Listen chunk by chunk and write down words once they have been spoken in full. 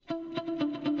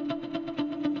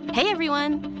Hey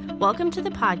everyone! Welcome to the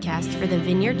podcast for the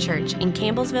Vineyard Church in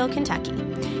Campbellsville, Kentucky.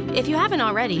 If you haven't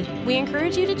already, we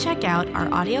encourage you to check out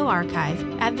our audio archive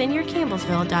at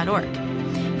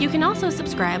vineyardcampbellsville.org. You can also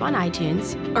subscribe on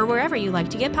iTunes or wherever you like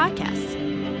to get podcasts.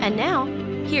 And now,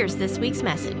 here's this week's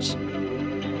message.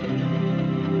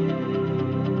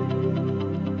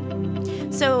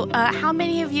 So, how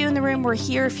many of you in the room were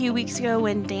here a few weeks ago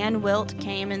when Dan Wilt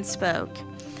came and spoke?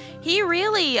 He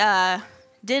really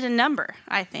did a number,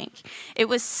 I think. It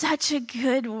was such a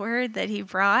good word that he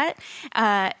brought,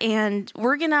 and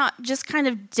we're going to just kind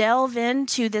of delve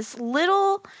into this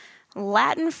little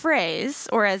Latin phrase,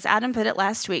 or as Adam put it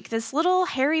last week, this little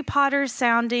Harry Potter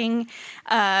sounding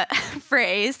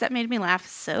phrase that made me laugh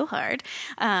so hard.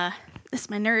 This is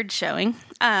my nerd showing.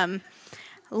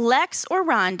 Lex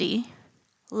orandi,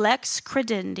 lex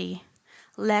credendi,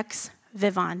 lex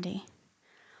vivendi.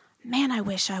 Man, I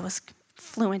wish I was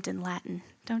fluent in Latin,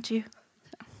 don't you?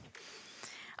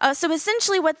 So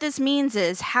essentially what this means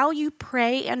is how you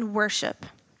pray and worship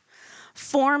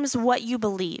forms what you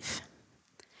believe,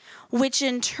 which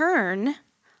in turn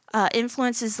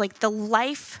influences like the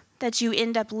life that you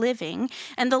end up living,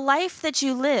 and the life that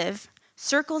you live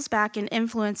circles back and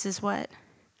influences what?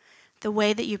 The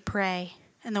way that you pray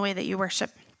and the way that you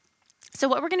worship. So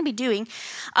what we're going to be doing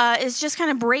is just kind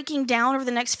of breaking down over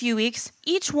the next few weeks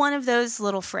each one of those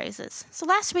little phrases. So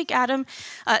last week, Adam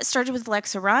started with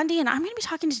lex orandi, and I'm going to be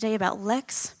talking today about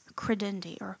lex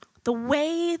credendi, or the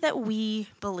way that we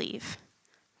believe.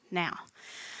 Now,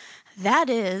 that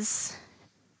is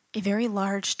a very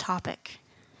large topic.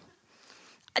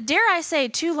 Dare I say,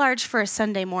 too large for a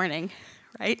Sunday morning,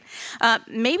 right?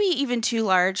 Maybe even too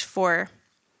large for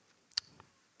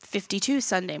 52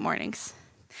 Sunday mornings.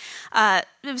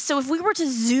 So if we were to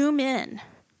zoom in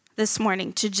this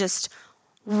morning to just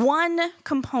one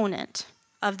component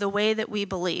of the way that we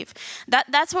believe,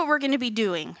 that's what we're going to be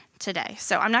doing today.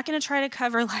 So I'm not going to try to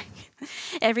cover like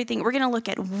everything. We're going to look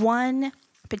at one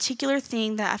particular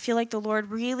thing that I feel like the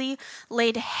Lord really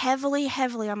laid heavily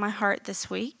on my heart this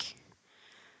week.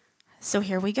 So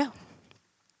here we go.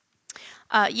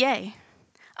 Yay.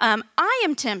 I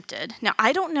am tempted. Now,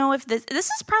 I don't know if this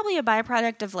is probably a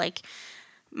byproduct of like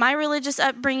my religious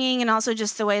upbringing and also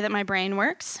just the way that my brain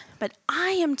works, but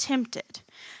I am tempted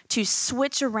to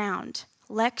switch around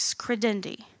lex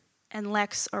credendi and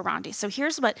lex orandi. So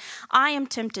here's what I am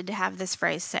tempted to have this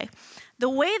phrase say. The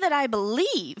way that I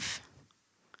believe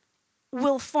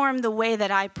will form the way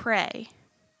that I pray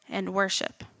and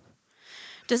worship.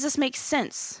 Does this make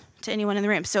sense to anyone in the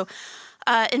room? So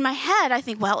in my head, I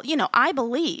think, well, I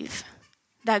believe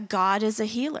that God is a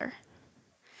healer.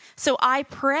 So I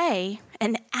pray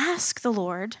and ask the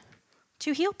Lord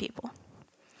to heal people.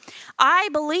 I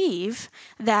believe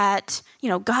that,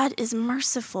 God is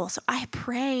merciful. So I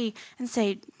pray and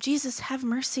say, Jesus, have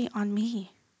mercy on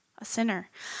me, a sinner.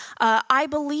 I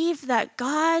believe that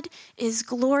God is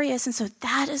glorious. And so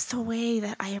that is the way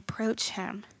that I approach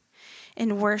him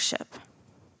in worship.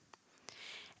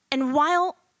 And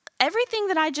while everything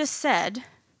that I just said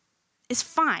is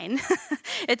fine,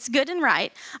 it's good and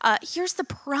right, here's the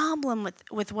problem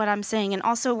with what I'm saying, and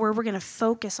also where we're going to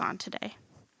focus on today.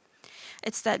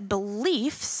 It's that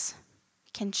beliefs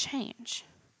can change,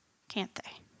 can't they?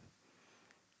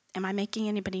 Am I making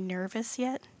anybody nervous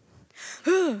yet?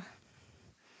 So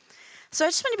I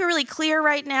just want to be really clear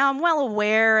right now. I'm well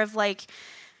aware of like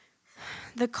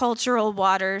the cultural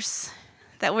waters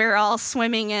that we're all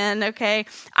swimming in, okay?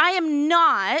 I am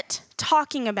not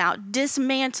talking about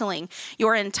dismantling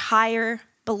your entire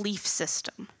belief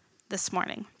system this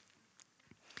morning.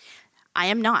 I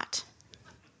am not.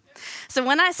 So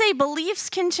when I say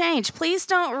beliefs can change, please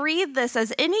don't read this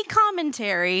as any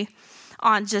commentary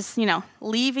on just,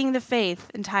 leaving the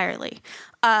faith entirely.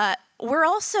 We're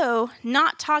also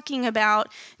not talking about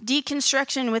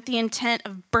deconstruction with the intent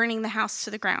of burning the house to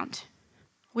the ground.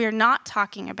 We are not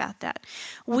talking about that.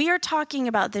 We are talking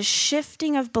about the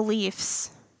shifting of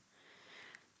beliefs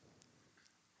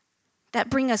that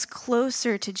bring us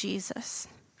closer to Jesus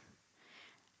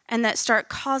and that start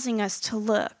causing us to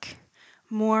look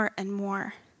more and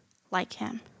more like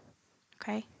him,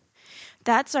 okay?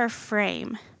 That's our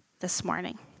frame this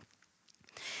morning.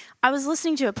 I was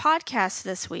listening to a podcast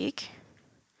this week,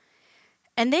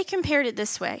 and they compared it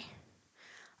this way.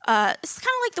 It's kind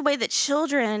of like the way that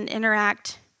children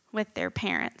interact with their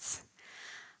parents.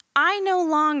 I no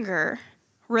longer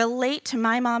relate to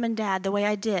my mom and dad the way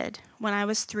I did when I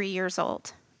was 3 years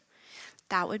old.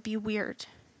 That would be weird,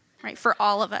 right, for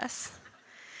all of us.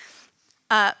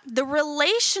 The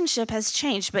relationship has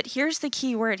changed, but here's the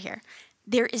key word here.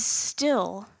 There is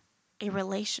still a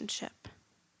relationship,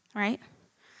 right?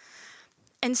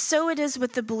 And so it is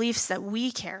with the beliefs that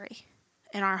we carry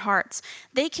in our hearts.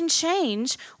 They can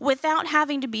change without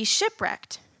having to be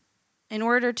shipwrecked in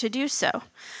order to do so.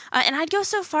 And I'd go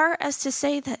so far as to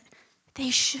say that they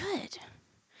should.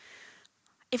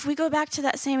 If we go back to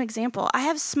that same example, I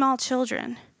have small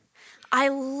children. I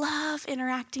love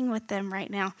interacting with them right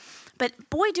now. But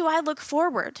boy, do I look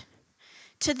forward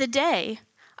to the day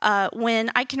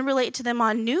when I can relate to them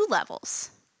on new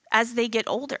levels as they get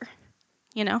older.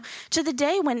 To the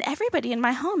day when everybody in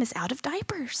my home is out of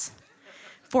diapers,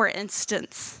 for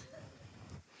instance.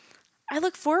 I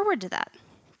look forward to that.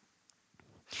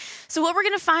 So what we're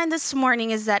going to find this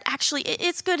morning is that actually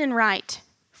it's good and right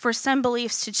for some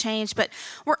beliefs to change, but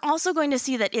we're also going to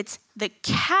see that it's the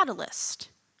catalyst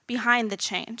behind the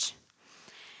change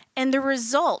and the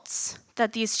results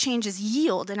that these changes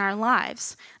yield in our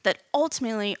lives that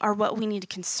ultimately are what we need to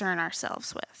concern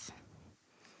ourselves with.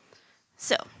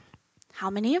 So, how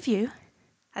many of you,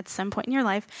 at some point in your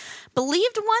life,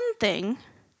 believed one thing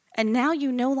and now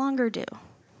you no longer do?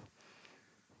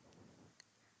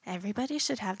 Everybody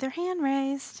should have their hand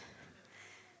raised.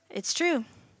 It's true.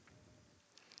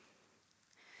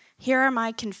 Here are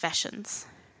my confessions.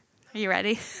 Are you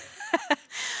ready?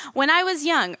 When I was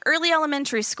young, early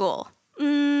elementary school,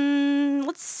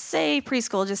 let's say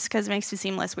preschool just because it makes me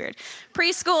seem less weird.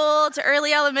 Preschool to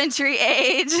early elementary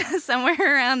age, somewhere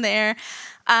around there,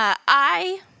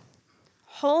 I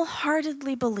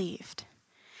wholeheartedly believed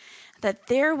that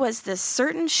there was this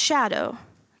certain shadow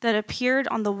that appeared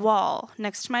on the wall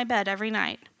next to my bed every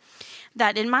night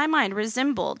that in my mind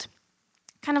resembled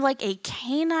kind of like a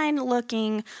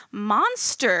canine-looking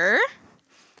monster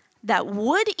that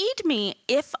would eat me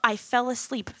if I fell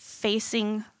asleep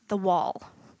facing the wall.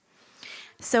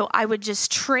 So I would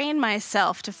just train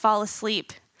myself to fall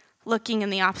asleep looking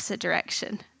in the opposite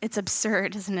direction. It's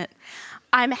absurd, isn't it?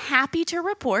 I'm happy to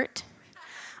report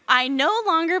I no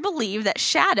longer believe that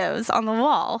shadows on the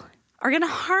wall are going to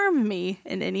harm me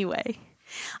in any way.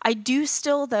 I do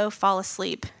still, though, fall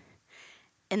asleep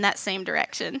in that same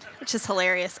direction, which is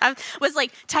hilarious. I was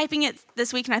typing it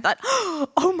this week and I thought,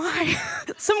 oh my,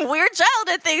 some weird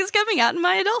childhood things coming out in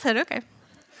my adulthood. Okay.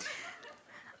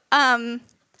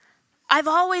 I've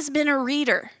always been a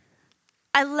reader.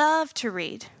 I love to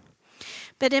read.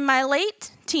 But in my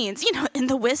late teens, in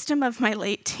the wisdom of my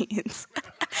late teens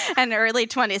and early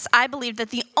 20s, I believed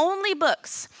that the only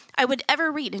books I would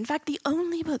ever read, in fact, the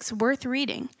only books worth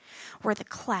reading, were the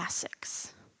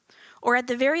classics, or at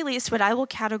the very least, what I will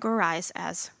categorize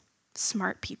as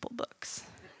smart people books.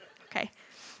 Okay?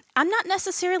 I'm not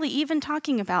necessarily even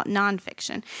talking about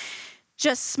nonfiction,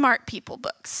 just smart people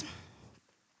books.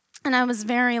 And I was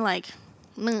very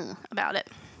about it.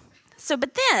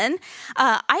 But then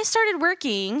I started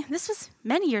working, this was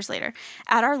many years later,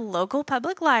 at our local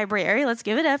public library. Let's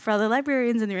give it up for all the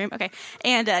librarians in the room. Okay.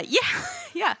 And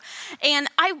yeah. And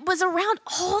I was around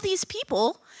all these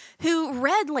people who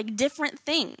read different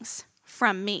things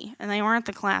from me. And they weren't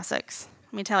the classics,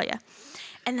 let me tell you.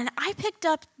 And then I picked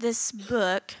up this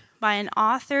book by an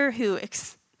author who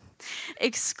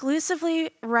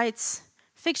exclusively writes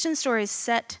fiction stories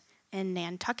set in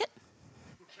Nantucket.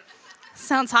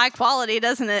 Sounds high quality,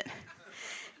 doesn't it?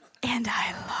 And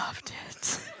I loved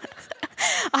it.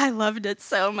 I loved it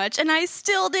so much, and I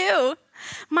still do.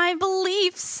 My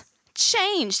beliefs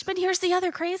changed. But here's the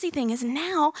other crazy thing is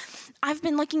now I've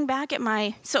been looking back at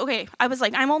I was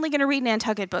I'm only going to read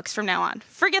Nantucket books from now on.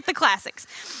 Forget the classics.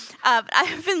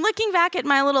 I've been looking back at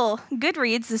my little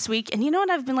Goodreads this week, and you know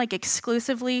what I've been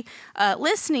exclusively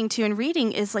listening to and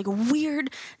reading is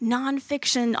weird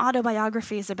nonfiction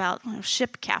autobiographies about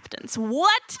ship captains.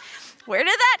 What? Where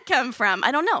did that come from?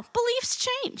 I don't know. Beliefs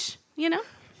change,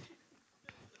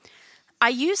 I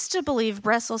used to believe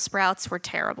Brussels sprouts were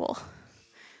terrible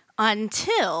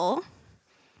until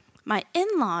my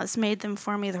in-laws made them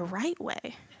for me the right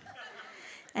way.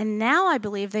 And now I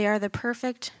believe they are the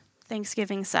perfect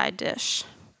Thanksgiving side dish.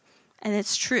 And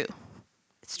it's true.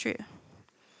 It's true.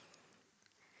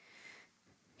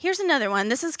 Here's another one.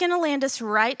 This is going to land us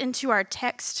right into our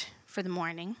text for the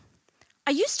morning.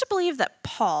 I used to believe that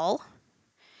Paul,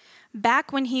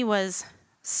 back when he was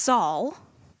Saul,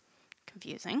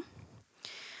 confusing,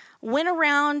 went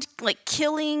around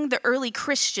killing the early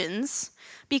Christians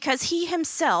because he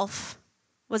himself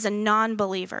was a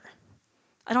non-believer.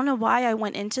 I don't know why I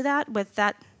went into that with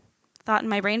that thought in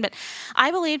my brain, but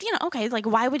I believed,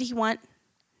 why would he want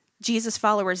Jesus'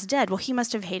 followers dead? Well, he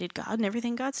must have hated God and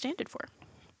everything God standed for.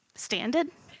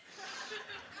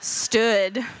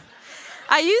 Stood.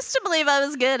 I used to believe I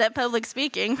was good at public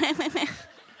speaking.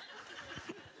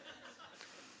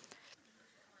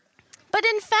 But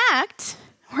in fact,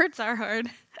 words are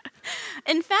hard.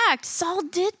 In fact, Saul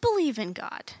did believe in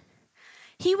God.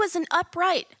 He was an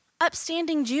upright,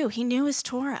 upstanding Jew. He knew his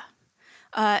Torah.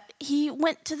 He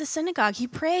went to the synagogue. He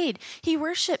prayed. He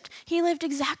worshiped. He lived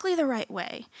exactly the right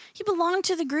way. He belonged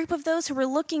to the group of those who were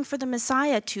looking for the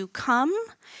Messiah to come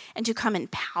in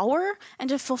power and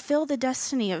to fulfill the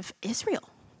destiny of Israel.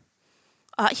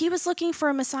 He was looking for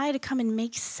a Messiah to come and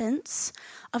make sense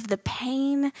of the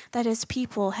pain that his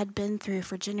people had been through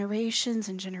for generations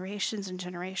and generations and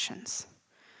generations.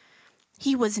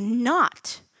 He was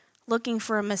not looking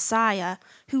for a Messiah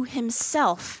who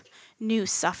himself knew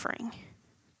suffering.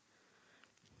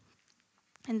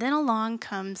 And then along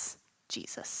comes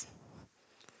Jesus,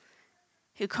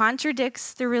 who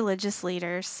contradicts the religious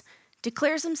leaders,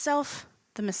 declares himself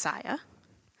the Messiah,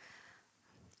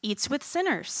 eats with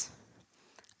sinners,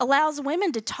 allows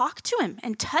women to talk to him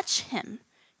and touch him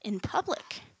in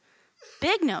public.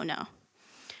 Big no-no.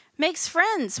 Makes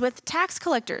friends with tax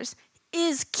collectors,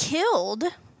 is killed.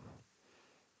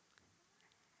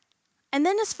 And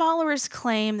then his followers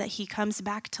claim that he comes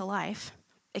back to life,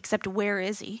 except where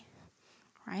is he?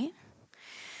 Right?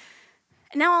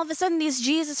 And now all of a sudden these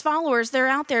Jesus followers, they're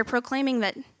out there proclaiming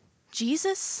that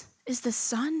Jesus is the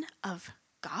Son of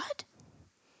God?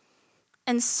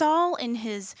 And Saul, in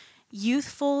his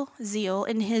youthful zeal,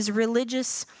 in his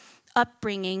religious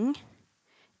upbringing,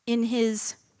 in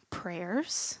his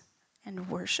prayers and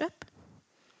worship,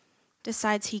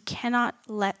 decides he cannot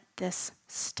let this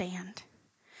stand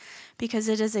because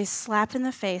it is a slap in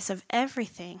the face of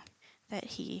everything that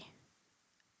he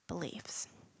believes.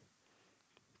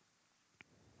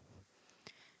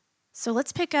 So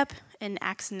let's pick up in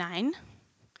Acts 9.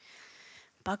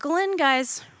 Buckle in,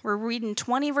 guys. We're reading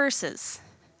 20 verses.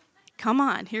 Come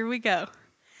on, here we go.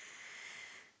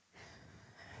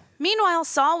 Meanwhile,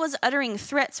 Saul was uttering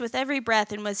threats with every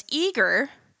breath and was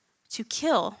eager to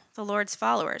kill the Lord's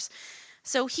followers.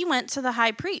 So he went to the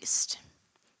high priest,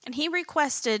 and he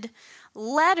requested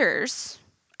letters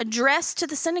addressed to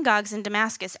the synagogues in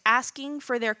Damascus, asking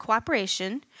for their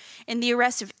cooperation in the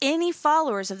arrest of any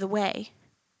followers of the way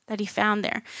that he found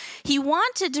there. He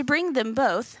wanted to bring them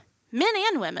both, men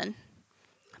and women,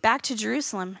 back to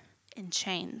Jerusalem in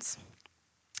chains.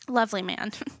 Lovely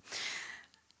man.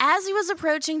 As he was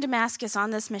approaching Damascus on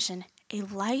this mission, a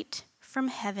light from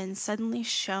heaven suddenly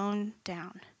shone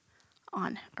down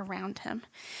around him.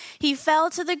 He fell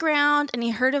to the ground and he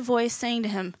heard a voice saying to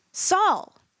him,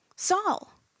 "Saul,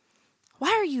 Saul, why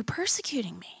are you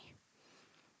persecuting me?"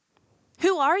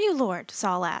 "Who are you, Lord?"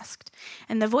 Saul asked.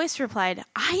 And the voice replied,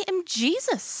 "I am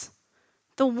Jesus,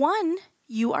 the one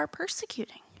you are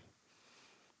persecuting.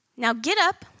 Now get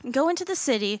up and go into the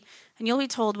city, and you'll be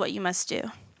told what you must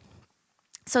do."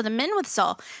 So the men with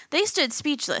Saul, they stood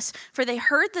speechless, for they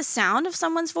heard the sound of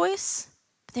someone's voice,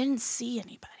 but they didn't see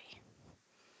anybody.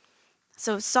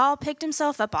 So Saul picked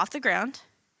himself up off the ground,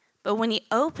 but when he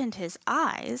opened his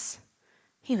eyes,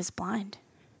 he was blind.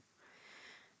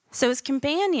 So his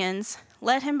companions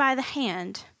led him by the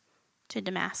hand to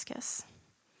Damascus.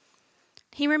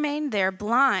 He remained there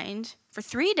blind for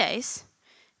 3 days,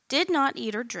 did not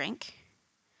eat or drink.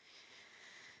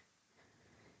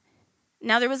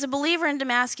 Now there was a believer in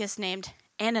Damascus named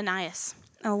Ananias,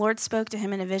 and the Lord spoke to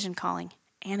him in a vision, calling,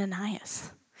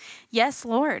 "Ananias." "Yes,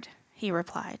 Lord," he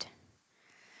replied.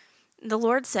 The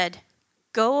Lord said,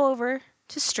 "Go over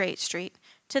to Straight Street,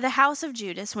 to the house of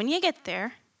Judas. When you get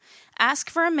there, ask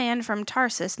for a man from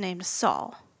Tarsus named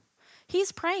Saul.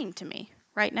 He's praying to me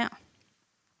right now.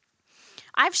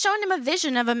 I've shown him a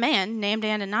vision of a man named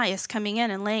Ananias coming in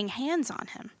and laying hands on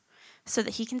him so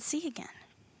that he can see again."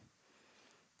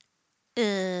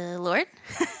 Lord,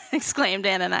 exclaimed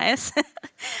Ananias,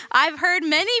 "I've heard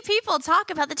many people talk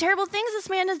about the terrible things this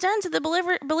man has done to the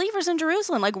believers in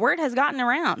Jerusalem, like word has gotten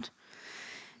around.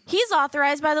 He's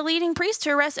authorized by the leading priest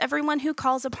to arrest everyone who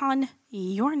calls upon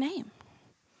your name."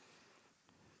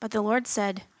 But the Lord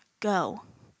said, "Go,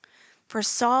 for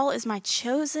Saul is my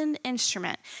chosen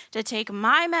instrument to take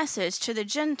my message to the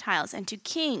Gentiles and to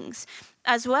kings,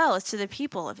 as well as to the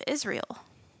people of Israel.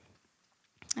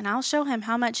 And I'll show him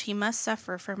how much he must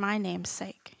suffer for my name's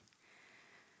sake."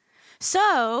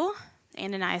 So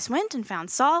Ananias went and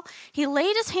found Saul. He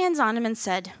laid his hands on him and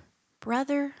said,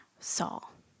 "Brother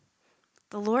Saul,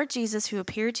 the Lord Jesus, who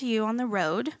appeared to you on the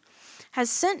road,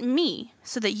 has sent me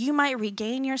so that you might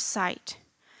regain your sight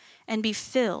and be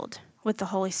filled with the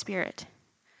Holy Spirit."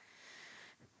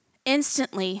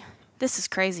 Instantly, this is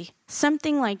crazy,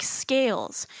 something like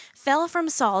scales fell from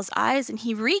Saul's eyes and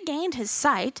he regained his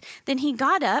sight. Then he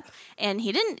got up and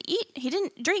he didn't eat, he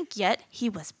didn't drink yet. He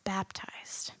was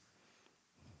baptized.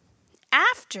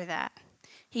 After that,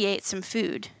 he ate some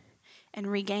food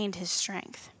and regained his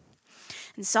strength.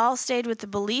 And Saul stayed with the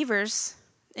believers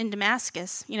in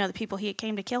Damascus, the people he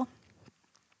came to kill,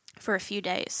 for a few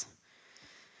days.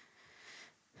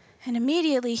 And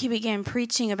immediately he began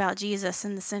preaching about Jesus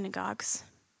in the synagogues,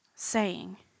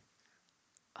 saying,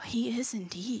 he is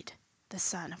indeed the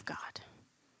Son of God.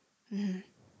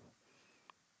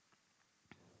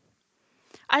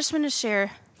 I just want to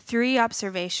share 3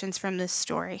 observations from this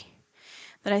story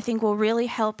that I think will really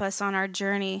help us on our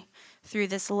journey through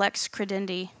this lex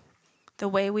credendi, the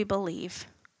way we believe,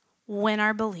 when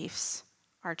our beliefs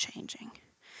are changing.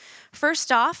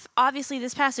 First off, obviously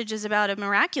this passage is about a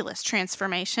miraculous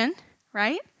transformation,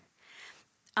 right?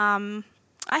 I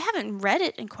haven't read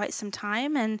it in quite some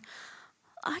time, and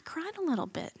I cried a little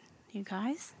bit, you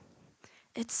guys.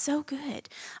 It's so good.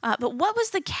 But what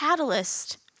was the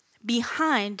catalyst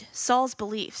behind Saul's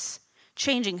beliefs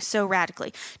changing so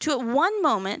radically? To at one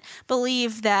moment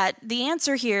believe that the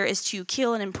answer here is to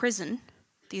kill and imprison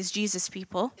these Jesus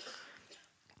people,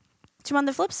 to on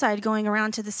the flip side going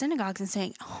around to the synagogues and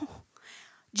saying,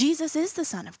 Jesus is the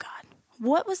Son of God.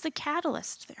 What was the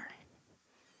catalyst there?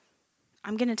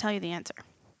 I'm going to tell you the answer.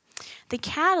 The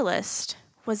catalyst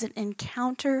was an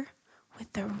encounter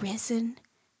with the risen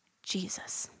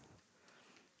Jesus.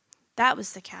 That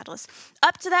was the catalyst.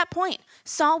 Up to that point,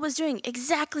 Saul was doing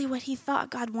exactly what he thought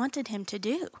God wanted him to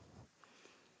do.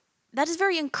 That is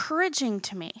very encouraging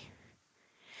to me,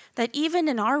 that even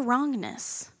in our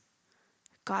wrongness,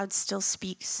 God still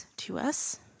speaks to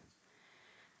us.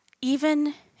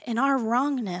 Even in our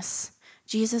wrongness,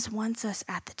 Jesus wants us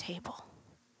at the table.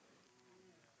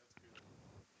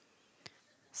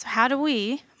 So how do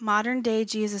we, modern day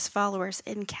Jesus followers,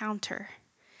 encounter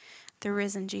the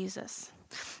risen Jesus?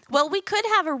 Well, we could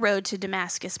have a road to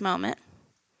Damascus moment,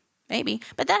 maybe,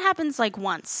 but that happens like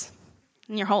once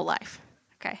in your whole life,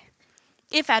 okay?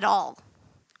 If at all.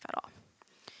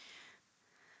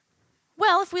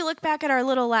 Well, if we look back at our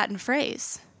little Latin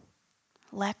phrase,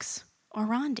 lex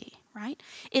orandi, right?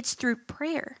 It's through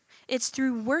prayer, it's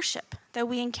through worship that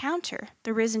we encounter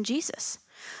the risen Jesus.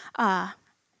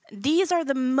 These are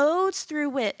the modes through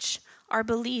which our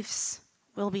beliefs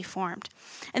will be formed.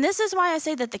 And this is why I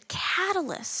say that the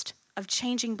catalyst of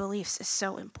changing beliefs is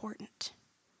so important.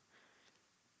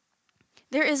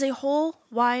 There is a whole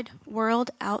wide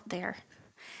world out there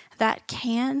that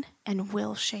can and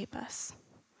will shape us.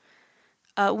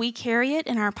 We carry it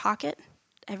in our pocket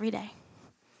every day.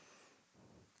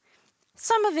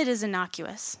 Some of it is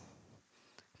innocuous,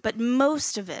 but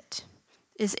most of it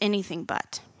is anything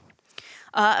but.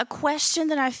 A question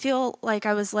that I feel like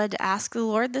I was led to ask the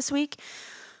Lord this week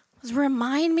was,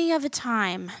 remind me of a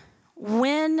time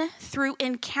when, through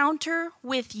encounter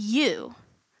with you,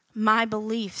 my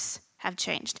beliefs have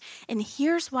changed. And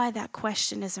here's why that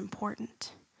question is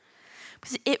important.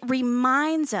 Because it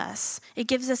reminds us, it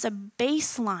gives us a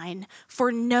baseline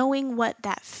for knowing what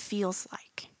that feels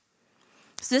like.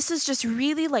 So this is just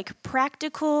really like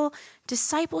practical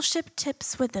discipleship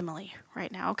tips with Emily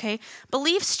right now, okay?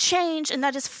 Beliefs change, and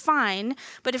that is fine,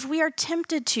 but if we are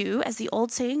tempted to, as the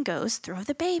old saying goes, throw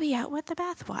the baby out with the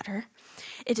bathwater,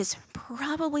 it is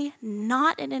probably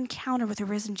not an encounter with the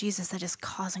risen Jesus that is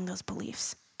causing those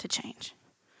beliefs to change.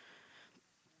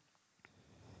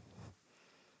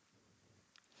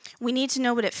 We need to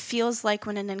know what it feels like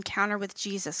when an encounter with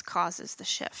Jesus causes the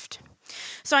shift.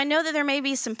 So I know that there may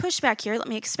be some pushback here. Let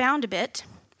me expound a bit.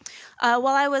 While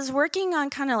I was working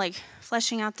on kind of like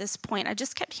fleshing out this point, I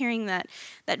just kept hearing that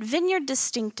vineyard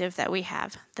distinctive that we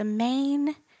have, the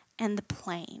main and the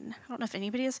plain. I don't know if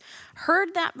anybody has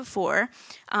heard that before,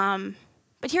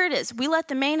 but here it is. We let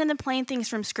the main and the plain things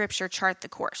from Scripture chart the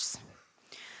course.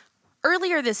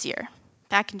 Earlier this year,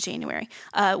 back in January,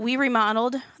 we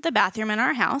remodeled the bathroom in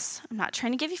our house. I'm not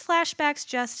trying to give you flashbacks,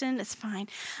 Justin. It's fine.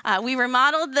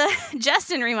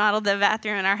 Justin remodeled the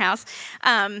bathroom in our house.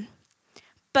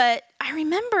 But I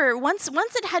remember once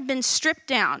it had been stripped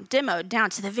down, demoed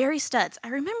down to the very studs, I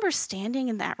remember standing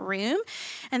in that room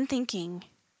and thinking,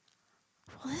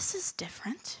 well, this is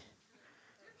different.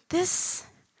 This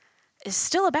is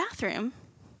still a bathroom,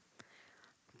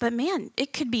 but man,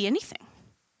 it could be anything,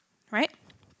 right?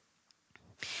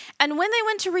 And when they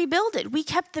went to rebuild it, we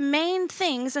kept the main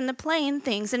things and the plain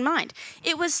things in mind.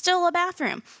 It was still a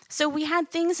bathroom. So we had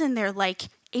things in there like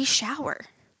a shower,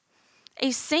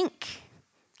 a sink,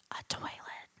 a toilet.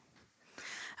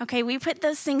 Okay, we put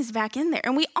those things back in there.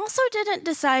 And we also didn't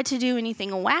decide to do anything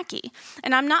wacky.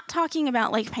 And I'm not talking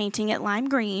about like painting it lime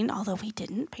green, although we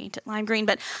didn't paint it lime green,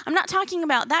 but I'm not talking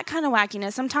about that kind of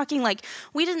wackiness. I'm talking like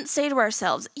we didn't say to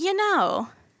ourselves,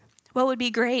 what would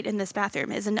be great in this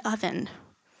bathroom is an oven.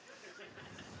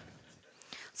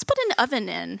 Let's put an oven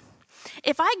in.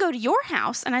 If I go to your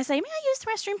house and I say, may I use the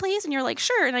restroom, please? And you're like,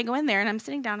 sure. And I go in there and I'm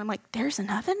sitting down. I'm like, there's an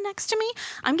oven next to me.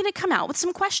 I'm going to come out with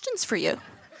some questions for you.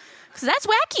 Because that's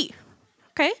wacky,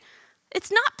 okay?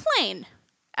 It's not plain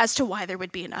as to why there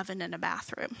would be an oven in a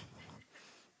bathroom.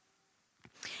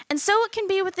 And so it can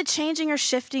be with the changing or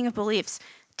shifting of beliefs.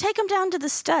 Take them down to the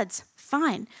studs,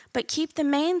 fine. But keep the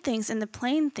main things and the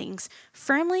plain things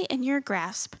firmly in your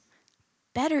grasp.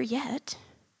 Better yet,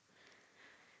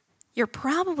 you're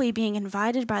probably being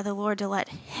invited by the Lord to let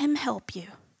him help you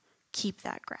keep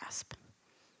that grasp.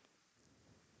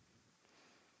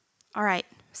 All right,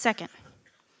 second.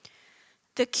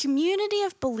 The community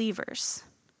of believers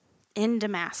in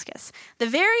Damascus, the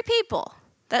very people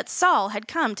that Saul had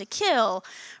come to kill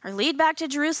or lead back to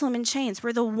Jerusalem in chains,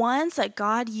 were the ones that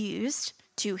God used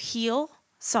to heal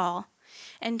Saul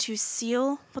and to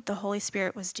seal what the Holy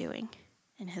Spirit was doing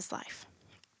in his life.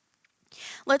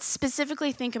 Let's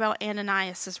specifically think about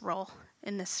Ananias' role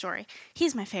in this story.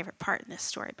 He's my favorite part in this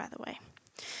story, by the way.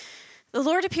 The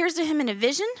Lord appears to him in a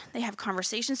vision. They have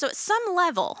conversations. So at some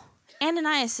level,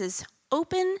 Ananias is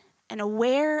open and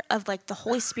aware of like the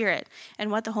Holy Spirit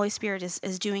and what the Holy Spirit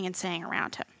is doing and saying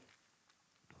around him.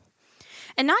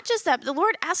 And not just that, but the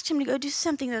Lord asked him to go do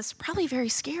something that's probably very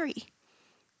scary,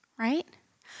 right?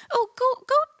 Oh,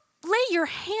 go lay your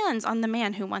hands on the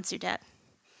man who wants you dead,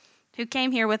 who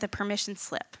came here with a permission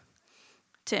slip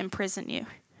to imprison you.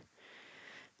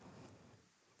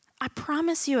 I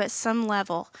promise you at some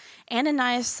level,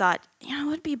 Ananias thought, it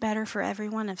would be better for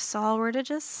everyone if Saul were to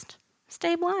just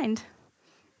stay blind.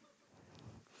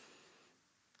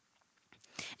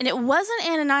 And it wasn't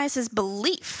Ananias'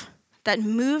 belief that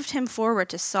moved him forward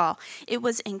to Saul. It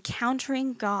was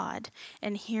encountering God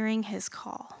and hearing his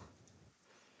call.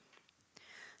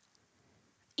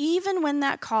 Even when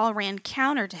that call ran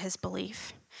counter to his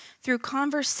belief, through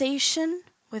conversation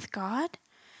with God,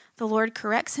 the Lord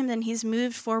corrects him, then he's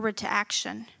moved forward to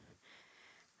action.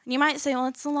 And you might say, well,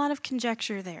 it's a lot of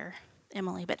conjecture there,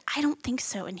 Emily, but I don't think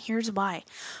so, and here's why.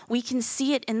 We can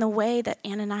see it in the way that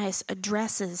Ananias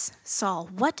addresses Saul.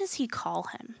 What does he call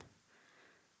him?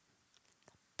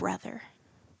 Brother.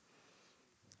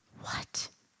 What?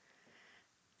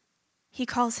 He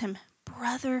calls him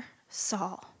Brother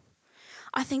Saul.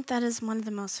 I think that is one of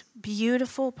the most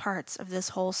beautiful parts of this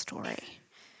whole story.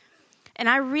 And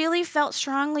I really felt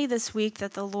strongly this week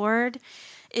that the Lord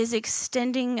is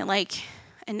extending like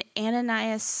an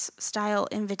Ananias-style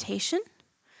invitation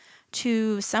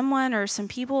to someone or some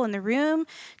people in the room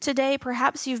today.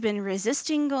 Perhaps you've been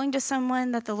resisting going to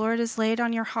someone that the Lord has laid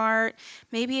on your heart.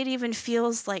 Maybe it even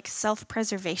feels like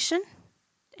self-preservation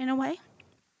in a way.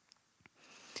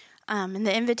 And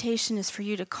the invitation is for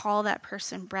you to call that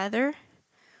person brother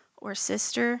or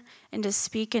sister and to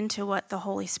speak into what the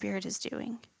Holy Spirit is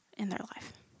doing in their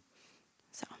life.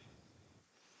 So,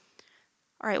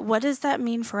 all right, what does that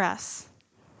mean for us?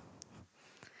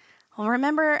 Well,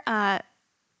 remember,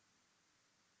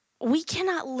 we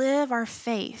cannot live our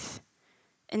faith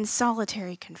in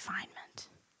solitary confinement.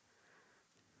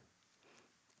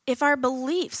 If our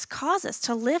beliefs cause us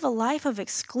to live a life of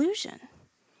exclusion,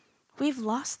 we've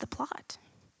lost the plot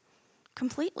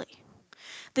completely.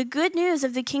 The good news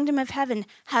of the kingdom of heaven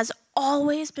has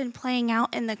always been playing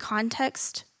out in the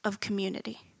context of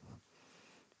community.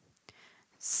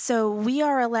 So we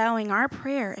are allowing our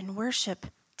prayer and worship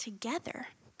together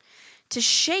to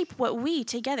shape what we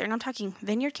together, and I'm talking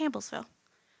Vineyard Campbellsville,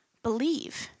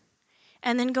 believe,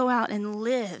 and then go out and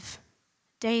live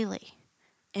daily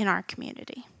in our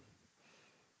community.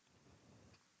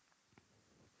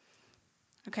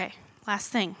 Okay, last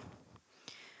thing.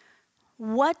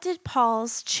 What did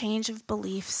Paul's change of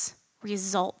beliefs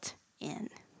result in?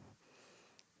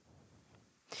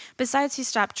 Besides, he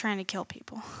stopped trying to kill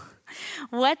people.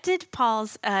 What did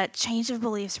Paul's change of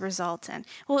beliefs result in?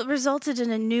 Well, it resulted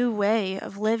in a new way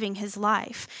of living his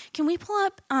life. Can we pull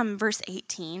up verse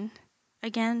 18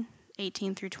 again?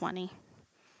 18 through 20.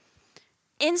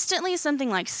 Instantly, something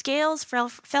like scales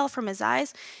fell from his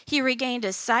eyes. He regained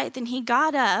his sight. Then he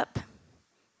got up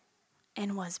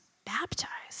and was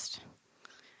baptized.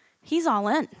 He's all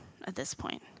in at this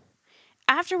point.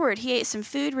 Afterward, he ate some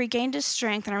food, regained his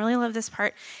strength, and I really love this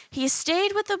part. He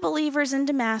stayed with the believers in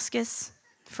Damascus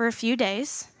for a few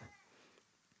days,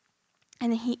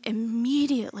 and then he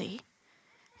immediately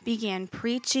began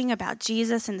preaching about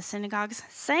Jesus in the synagogues,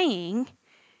 saying,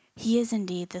 he is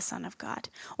indeed the Son of God.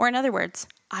 Or in other words,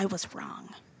 I was wrong.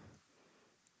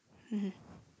 Mm-hmm.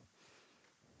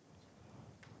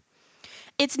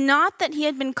 It's not that he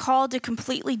had been called to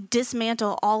completely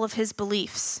dismantle all of his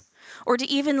beliefs or to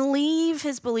even leave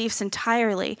his beliefs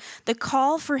entirely. The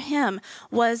call for him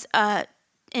was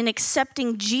in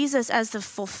accepting Jesus as the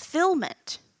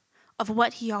fulfillment of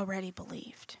what he already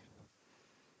believed.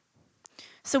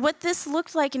 So what this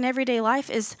looked like in everyday life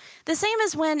is the same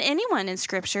as when anyone in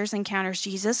scriptures encounters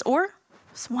Jesus, or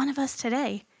one of us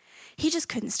today. He just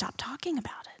couldn't stop talking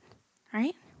about it,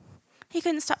 right? He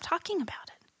couldn't stop talking about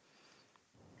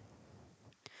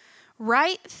it.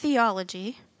 Right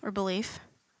theology or belief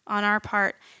on our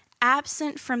part,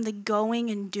 absent from the going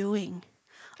and doing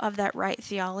of that right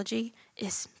theology,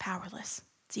 is powerless.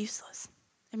 It's useless.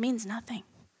 It means nothing.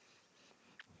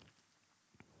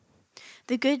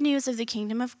 The good news of the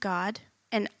kingdom of God,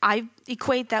 and I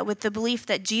equate that with the belief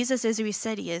that Jesus is who he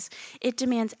said he is, it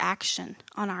demands action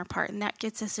on our part. And that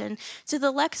gets us into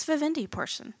the lex vivendi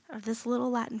portion of this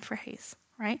little Latin phrase,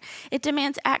 right? It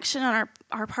demands action on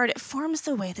our part. It forms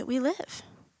the way that we live.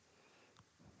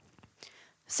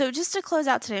 So just to close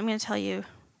out today, I'm going to tell you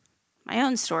my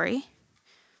own story.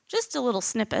 Just a little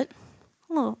snippet,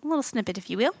 a little snippet, if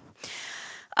you will.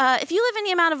 If you live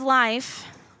any amount of life,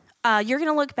 you're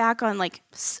going to look back on like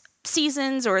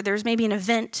seasons, or there's maybe an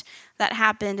event that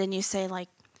happened and you say like,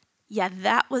 yeah,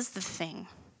 that was the thing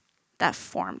that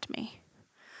formed me.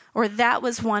 Or that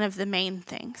was one of the main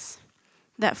things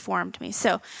that formed me.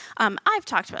 So I've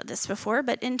talked about this before,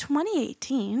 but in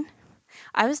 2018,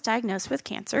 I was diagnosed with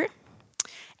cancer.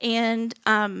 And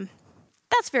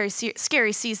that's a very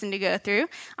scary season to go through.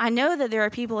 I know that there are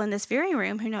people in this very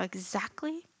room who know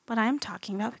exactly what I'm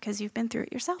talking about because you've been through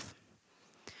it yourself.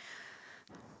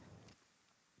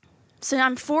 So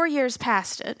I'm 4 years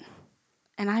past it,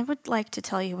 and I would like to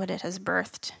tell you what it has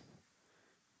birthed.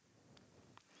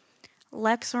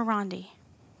 Lex orandi.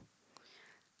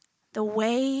 The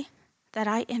way that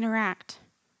I interact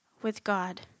with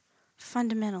God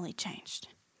fundamentally changed.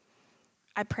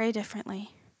 I pray differently.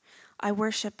 I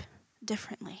worship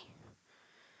differently.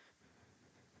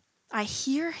 I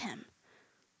hear him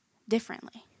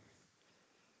differently.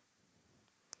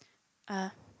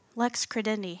 Lex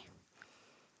credendi.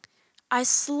 I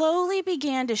slowly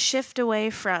began to shift away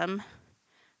from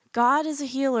God is a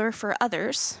healer for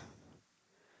others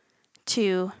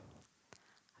to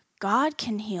God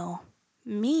can heal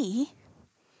me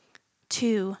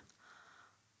to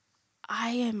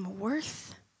I am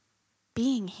worth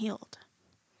being healed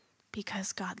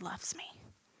because God loves me.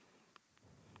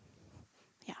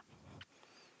 Yeah.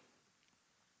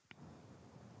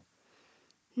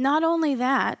 Not only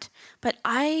that, but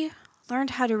I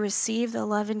learned how to receive the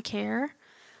love and care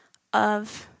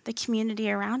of the community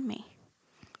around me.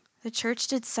 The church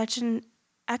did such an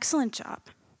excellent job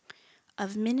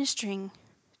of ministering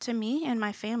to me and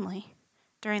my family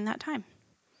during that time.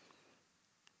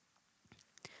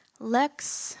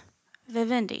 Lex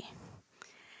vivendi.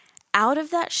 Out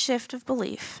of that shift of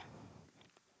belief,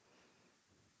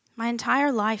 my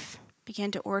entire life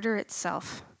began to order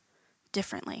itself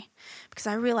differently because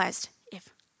I realized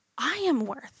if I am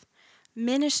worth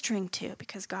ministering to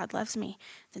because God loves me,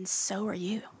 then so are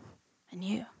you, and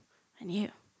you, and you,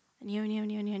 and you, and you,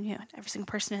 and you, and you, and you, every single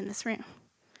person in this room.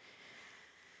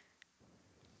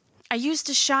 I used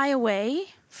to shy away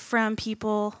from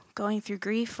people going through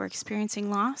grief or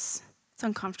experiencing loss. It's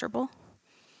uncomfortable.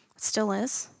 It still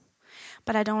is.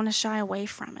 But I don't want to shy away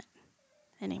from it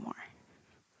anymore.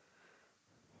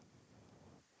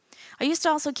 I used to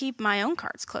also keep my own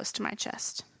cards close to my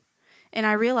chest. And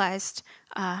I realized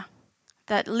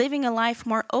that living a life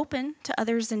more open to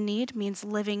others in need means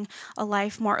living a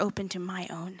life more open to my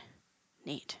own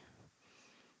need.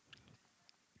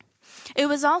 It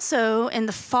was also in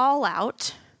the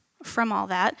fallout from all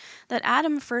that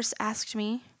Adam first asked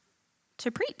me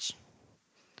to preach,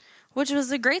 which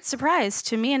was a great surprise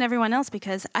to me and everyone else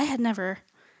because I had never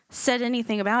said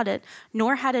anything about it,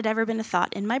 nor had it ever been a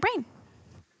thought in my brain,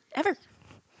 ever.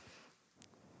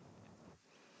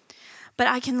 But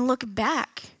I can look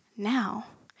back now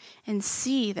and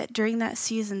see that during that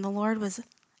season, the Lord was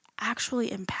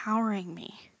actually empowering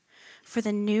me for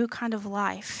the new kind of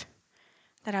life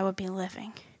that I would be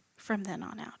living from then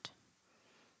on out.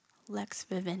 Lex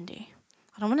vivendi.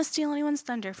 I don't want to steal anyone's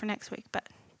thunder for next week, but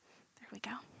there we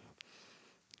go.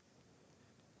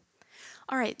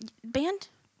 All right, band,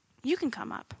 you can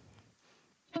come up.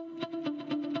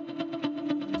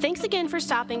 Thanks again for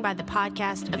stopping by the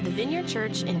podcast of the Vineyard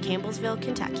Church in Campbellsville,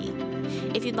 Kentucky.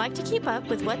 If you'd like to keep up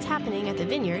with what's happening at the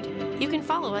Vineyard, you can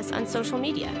follow us on social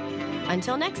media.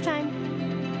 Until next time.